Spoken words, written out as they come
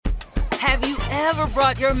Have you ever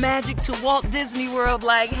brought your magic to Walt Disney World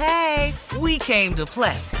like, hey, we came to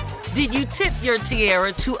play? Did you tip your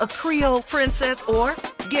tiara to a Creole princess or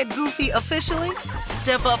get goofy officially?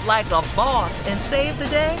 Step up like a boss and save the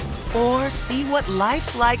day? Or see what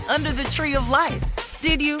life's like under the tree of life?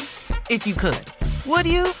 Did you? If you could. Would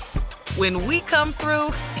you? When we come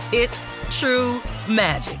through, it's true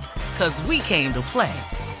magic. 'Cause we came to play.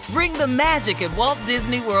 Bring the magic at Walt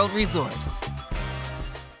Disney World Resort.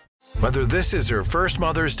 Whether this is her first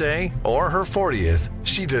Mother's Day or her 40th,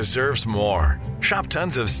 she deserves more. Shop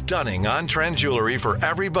tons of stunning on-trend jewelry for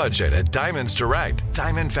every budget at Diamonds Direct.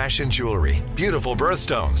 Diamond fashion jewelry, beautiful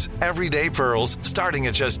birthstones, everyday pearls starting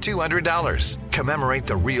at just $200. Commemorate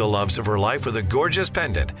the real loves of her life with a gorgeous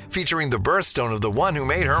pendant featuring the birthstone of the one who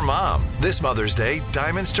made her mom. This Mother's Day,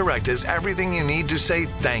 Diamonds Direct is everything you need to say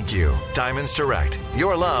thank you. Diamonds Direct,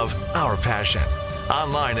 your love, our passion.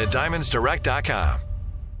 Online at diamondsdirect.com.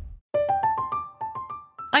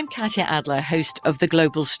 I'm Katya Adler, host of The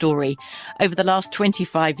Global Story. Over the last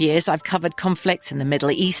 25 years, I've covered conflicts in the Middle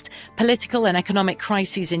East, political and economic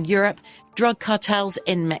crises in Europe, drug cartels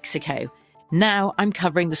in Mexico. Now I'm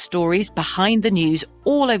covering the stories behind the news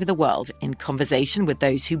all over the world in conversation with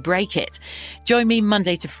those who break it. Join me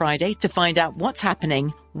Monday to Friday to find out what's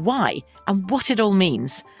happening, why, and what it all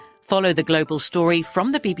means. Follow The Global Story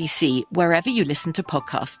from the BBC wherever you listen to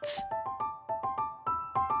podcasts.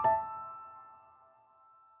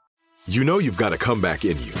 You know you've got a comeback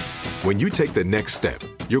in you. When you take the next step,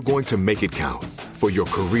 you're going to make it count. For your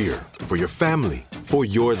career, for your family, for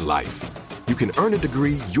your life. You can earn a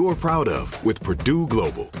degree you're proud of with Purdue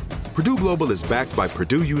Global. Purdue Global is backed by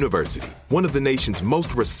Purdue University, one of the nation's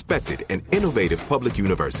most respected and innovative public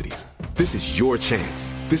universities. This is your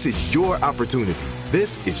chance. This is your opportunity.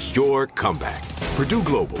 This is your comeback. Purdue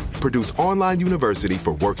Global, Purdue's online university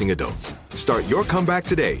for working adults. Start your comeback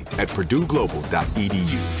today at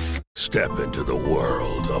purdueglobal.edu. Step into the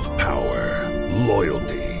world of power,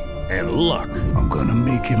 loyalty, and luck. I'm gonna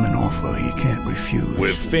make him an offer he can't refuse.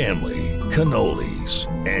 With family, cannolis,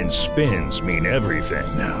 and spins mean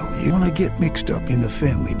everything. Now, you wanna get mixed up in the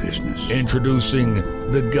family business. Introducing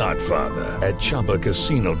The Godfather at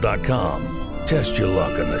ChumbaCasino.com. Test your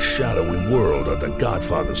luck in the shadowy world of The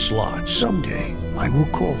Godfather slot. Someday, I will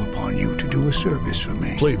call upon you to do a service for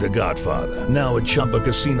me. Play The Godfather, now at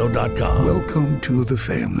ChumbaCasino.com. Welcome to the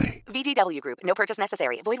family. VGW Group. No purchase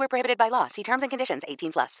necessary. Void where prohibited by law. See terms and conditions.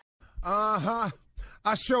 18+. I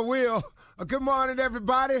sure will. Good morning,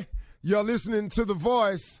 everybody. You're listening to The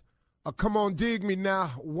Voice. Come on, dig me now.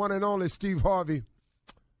 One and only Steve Harvey.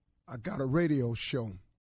 I got a radio show.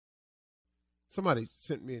 Somebody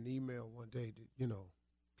sent me an email one day that,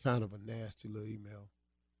 kind of a nasty little email.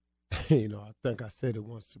 I think I said it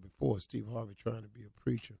once before, Steve Harvey trying to be a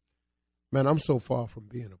preacher. Man, I'm so far from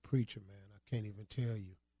being a preacher, man. I can't even tell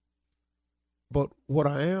you. But what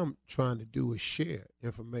I am trying to do is share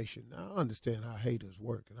information. Now, I understand how haters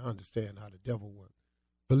work, and I understand how the devil works.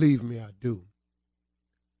 Believe me, I do.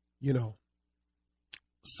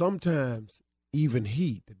 Sometimes even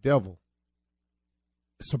he, the devil,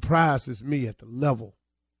 surprises me at the level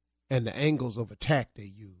and the angles of attack they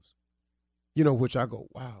use. Which I go,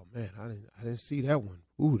 wow, man, I didn't see that one.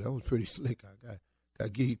 Ooh, that was pretty slick. I got to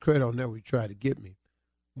give you credit on that when you try to get me.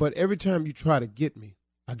 But every time you try to get me,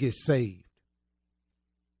 I get saved.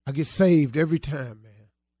 I get saved every time, man,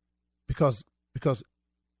 because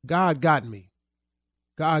God got me.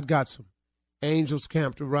 God got some angels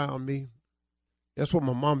camped around me. That's what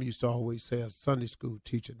my mom used to always say as a Sunday school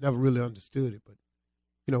teacher. Never really understood it, but,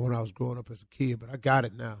 when I was growing up as a kid, but I got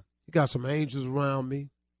it now. He got some angels around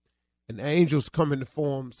me, and angels come in the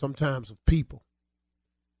form sometimes of people.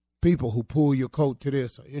 People who pull your coat to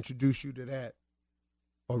this or introduce you to that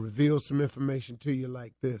or reveal some information to you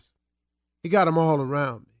like this. He got them all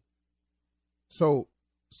around me. So,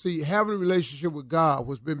 see, having a relationship with God,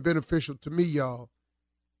 what's been beneficial to me, y'all,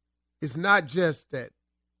 is not just that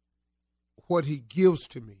what he gives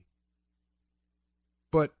to me,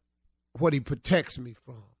 but what he protects me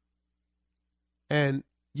from. And,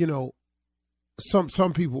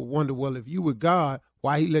 some people wonder, well, if you were God,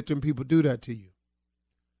 why he let them people do that to you?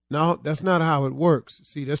 No, that's not how it works.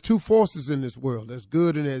 See, there's two forces in this world. There's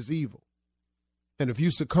good and there's evil. And if you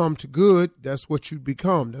succumb to good, that's what you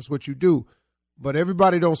become. That's what you do. But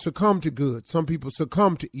everybody don't succumb to good. Some people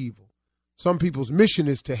succumb to evil. Some people's mission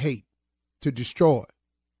is to hate, to destroy,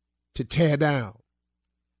 to tear down.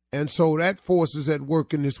 And so that force is at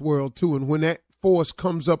work in this world too. And when that force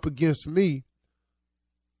comes up against me,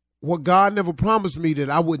 what God never promised me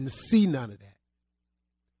that I wouldn't see none of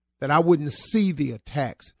that I wouldn't see the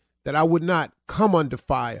attacks, that I would not come under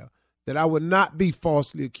fire, that I would not be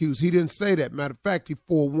falsely accused. He didn't say that. Matter of fact, he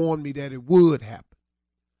forewarned me that it would happen.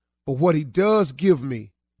 But what he does give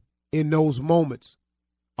me in those moments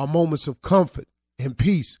are moments of comfort and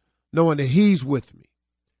peace, knowing that he's with me.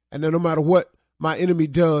 And that no matter what my enemy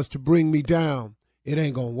does to bring me down, it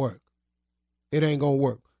ain't going to work. It ain't going to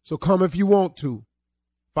work. So come if you want to.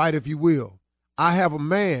 Fight if you will. I have a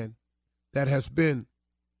man that has been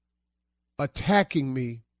attacking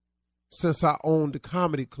me since I owned the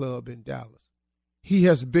comedy club in Dallas. He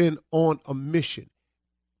has been on a mission.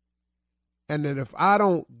 And that if I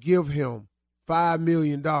don't give him $5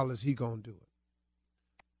 million, he going to do it.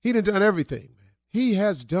 He done everything, man. He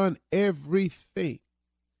has done everything.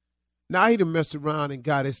 Now he done messed around and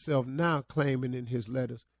got himself now claiming in his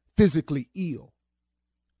letters physically ill.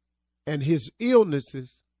 And his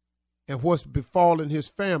illnesses and what's befallen his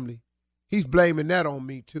family, he's blaming that on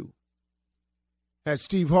me too. Had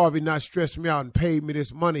Steve Harvey not stressed me out and paid me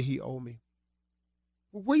this money he owed me,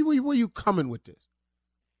 where you coming with this?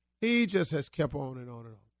 He just has kept on and on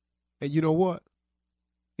and on. And you know what?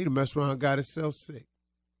 He done messed around and got himself sick.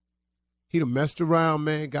 He done messed around,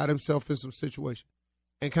 man, got himself in some situation.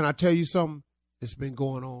 And can I tell you something? It's been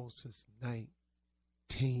going on since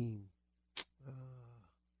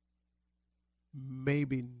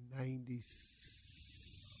maybe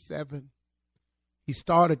 97. He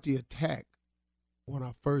started the attack when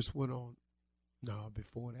I first went on. No,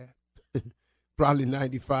 before that. Probably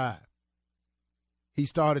 95. He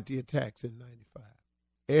started the attacks in 95.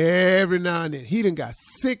 Every now and then. He done got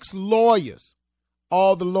 6 lawyers.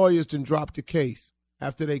 All the lawyers done dropped the case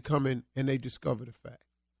after they come in and they discover the fact.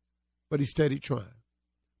 But he's steady trying.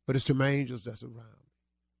 But it's them angels that's around me.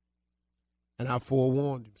 And I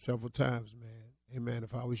forewarned him several times, man. Hey, man,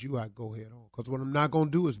 if I was you, I'd go head on. Because what I'm not going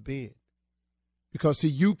to do is bend. Because, see,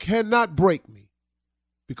 you cannot break me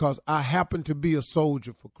because I happen to be a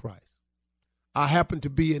soldier for Christ. I happen to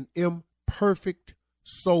be an imperfect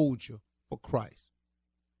soldier for Christ.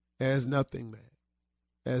 There's nothing, man.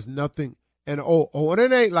 There's nothing. And,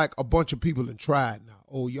 it ain't like a bunch of people done tried now.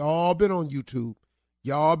 Oh, y'all been on YouTube.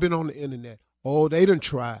 Y'all been on the internet. Oh, they done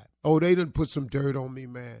tried. Oh, they done put some dirt on me,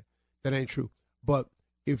 man. That ain't true. But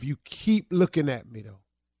if you keep looking at me, though,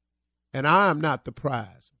 and I am not the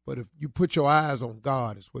prize, but if you put your eyes on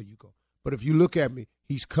God, is where you go. But if you look at me,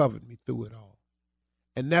 he's covered me through it all.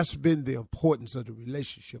 And that's been the importance of the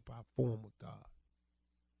relationship I form with God,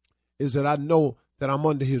 is that I know that I'm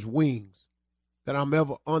under his wings, that I'm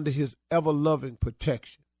ever under his ever-loving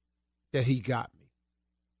protection, that he got me.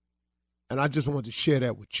 And I just wanted to share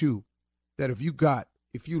that with you, that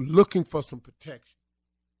if you're looking for some protection,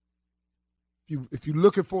 if you're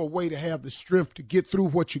looking for a way to have the strength to get through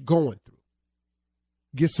what you're going through,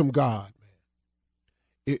 get some God,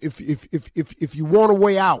 man. If you want a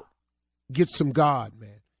way out, get some God,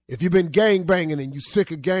 man. If you've been gangbanging and you're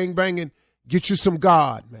sick of gangbanging, get you some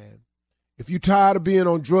God, man. If you're tired of being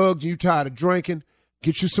on drugs and you're tired of drinking,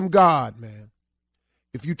 get you some God, man.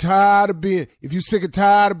 If you're sick and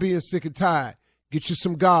tired of being sick and tired, get you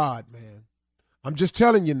some God, man. I'm just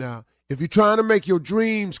telling you now, if you're trying to make your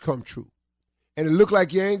dreams come true and it look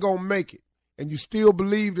like you ain't going to make it and you still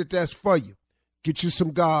believe that that's for you, get you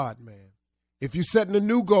some God, man. If you're setting a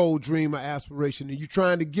new goal, dream, or aspiration and you're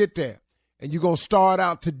trying to get there and you're going to start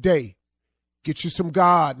out today, get you some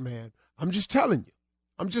God, man. I'm just telling you.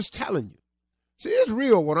 See, it's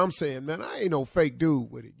real what I'm saying, man. I ain't no fake dude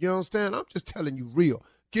with it. You understand? I'm just telling you real.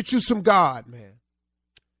 Get you some God, man.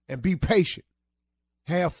 And be patient.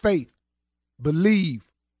 Have faith. Believe.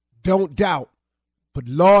 Don't doubt. But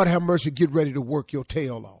Lord have mercy, get ready to work your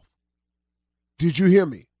tail off. Did you hear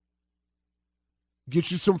me? Get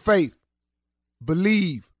you some faith.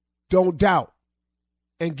 Believe. Don't doubt.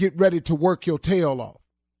 And get ready to work your tail off.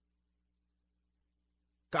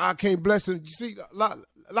 God can't bless it. You see, a lot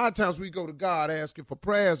of times we go to God asking for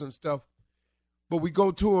prayers and stuff, but we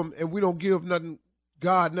go to him and we don't give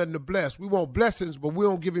God nothing to bless. We want blessings, but we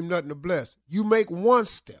don't give him nothing to bless. You make one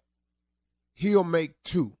step, he'll make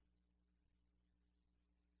 2.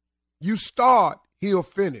 You start, he'll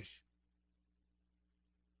finish.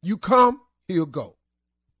 You come, he'll go.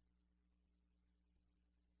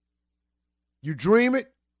 You dream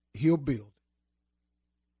it, he'll build.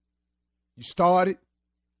 You start it,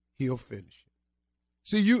 he'll finish it.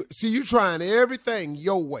 See you trying everything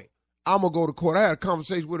your way. I'm going to go to court. I had a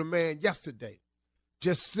conversation with a man yesterday.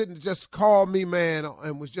 Just called me, man,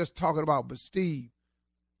 and was just talking about, but Steve,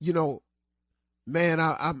 you know, man,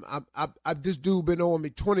 I this dude been owing me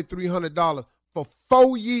 $2,300 for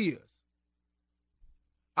 4 years.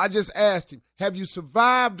 I just asked him, have you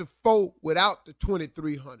survived the 4 without the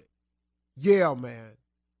 $2,300? Yeah, man.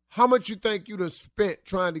 How much you think you'd have spent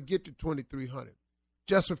trying to get to 2,300?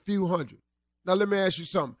 Just a few hundred. Now, let me ask you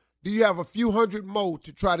something. Do you have a few hundred more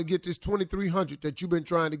to try to get this 2,300 that you've been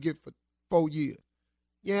trying to get for 4 years?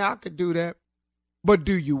 Yeah, I could do that. But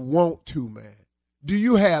do you want to, man? Do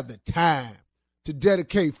you have the time to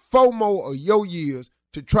dedicate 4 more of your years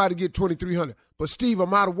to try to get 2,300? But, Steve,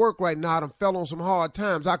 I'm out of work right now. I done fell on some hard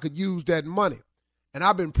times. I could use that money. And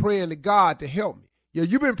I've been praying to God to help me. Yeah,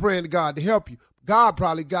 you've been praying to God to help you. God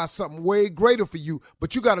probably got something way greater for you,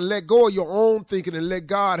 but you got to let go of your own thinking and let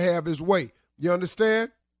God have his way. You understand?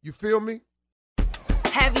 You feel me?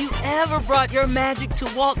 Have you ever brought your magic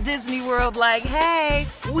to Walt Disney World like, hey,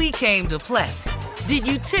 we came to play? Did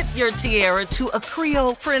you tip your tiara to a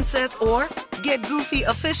Creole princess or get goofy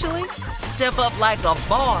officially? Step up like a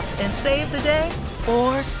boss and save the day?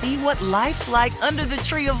 Or see what life's like under the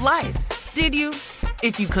tree of life? Did you?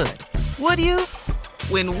 If you could. Would you?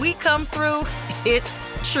 When we come through, it's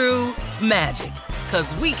true magic.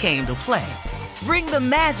 'Cause we came to play. Bring the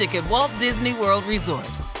magic at Walt Disney World Resort.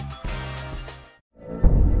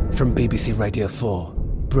 From BBC Radio 4,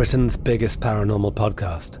 Britain's biggest paranormal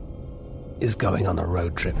podcast is going on a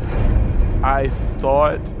road trip. I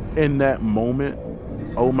thought in that moment,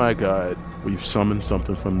 oh my God, we've summoned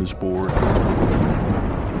something from this board.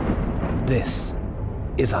 This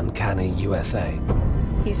is Uncanny USA.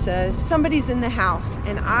 He says, somebody's in the house,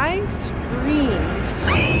 and I screamed.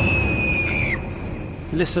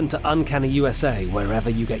 Listen to Uncanny USA wherever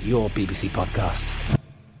you get your BBC podcasts,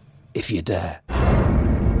 if you dare.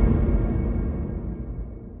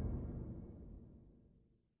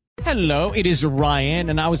 Hello, it is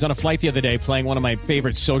Ryan, and I was on a flight the other day playing one of my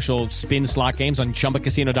favorite social spin slot games on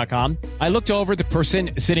ChumbaCasino.com. I looked over at the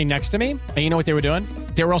person sitting next to me, and you know what they were doing?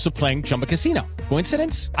 They were also playing Chumba Casino.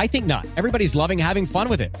 Coincidence? I think not. Everybody's loving having fun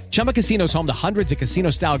with it. Chumba Casino is home to hundreds of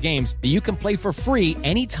casino-style games that you can play for free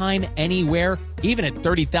anytime, anywhere, even at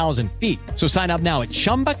 30,000 feet. So sign up now at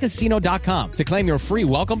ChumbaCasino.com to claim your free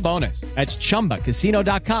welcome bonus. That's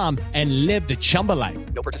ChumbaCasino.com and live the Chumba life.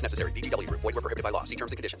 No purchase necessary. VGW. Void where prohibited by law. See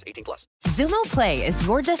terms and conditions. 18+. Xumo Play is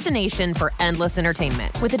your destination for endless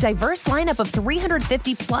entertainment. With a diverse lineup of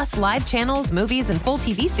 350-plus live channels, movies, and full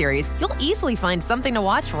TV series, you'll easily find something to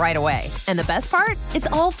watch right away. And the best part? It's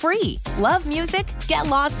all free. Love music? Get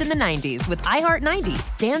lost in the 90s with iHeart 90s.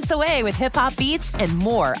 Dance away with hip-hop beats and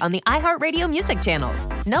more on the iHeartRadio music channels.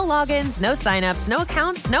 No logins, no signups, no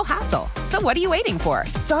accounts, no hassle. So what are you waiting for?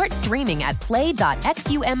 Start streaming at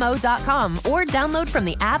play.xumo.com or download from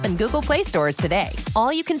the app and Google Play stores today.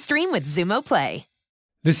 All you can stream with Xumo Play.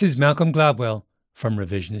 This is Malcolm Gladwell from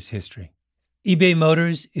Revisionist History. eBay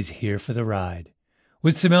Motors is here for the ride.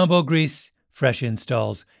 With some elbow grease, fresh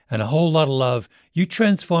installs, and a whole lot of love, you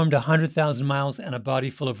transformed 100,000 miles and a body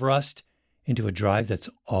full of rust into a drive that's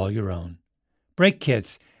all your own. Brake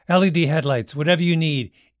kits, LED headlights, whatever you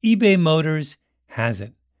need, eBay Motors has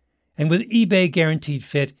it. And with eBay Guaranteed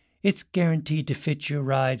Fit, it's guaranteed to fit your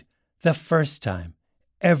ride the first time,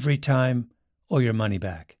 every time, or your money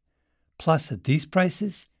back. Plus, at these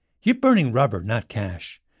prices, you're burning rubber, not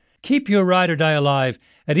cash. Keep your ride or die alive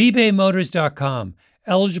at ebaymotors.com.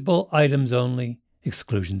 Eligible items only.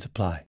 Exclusions apply.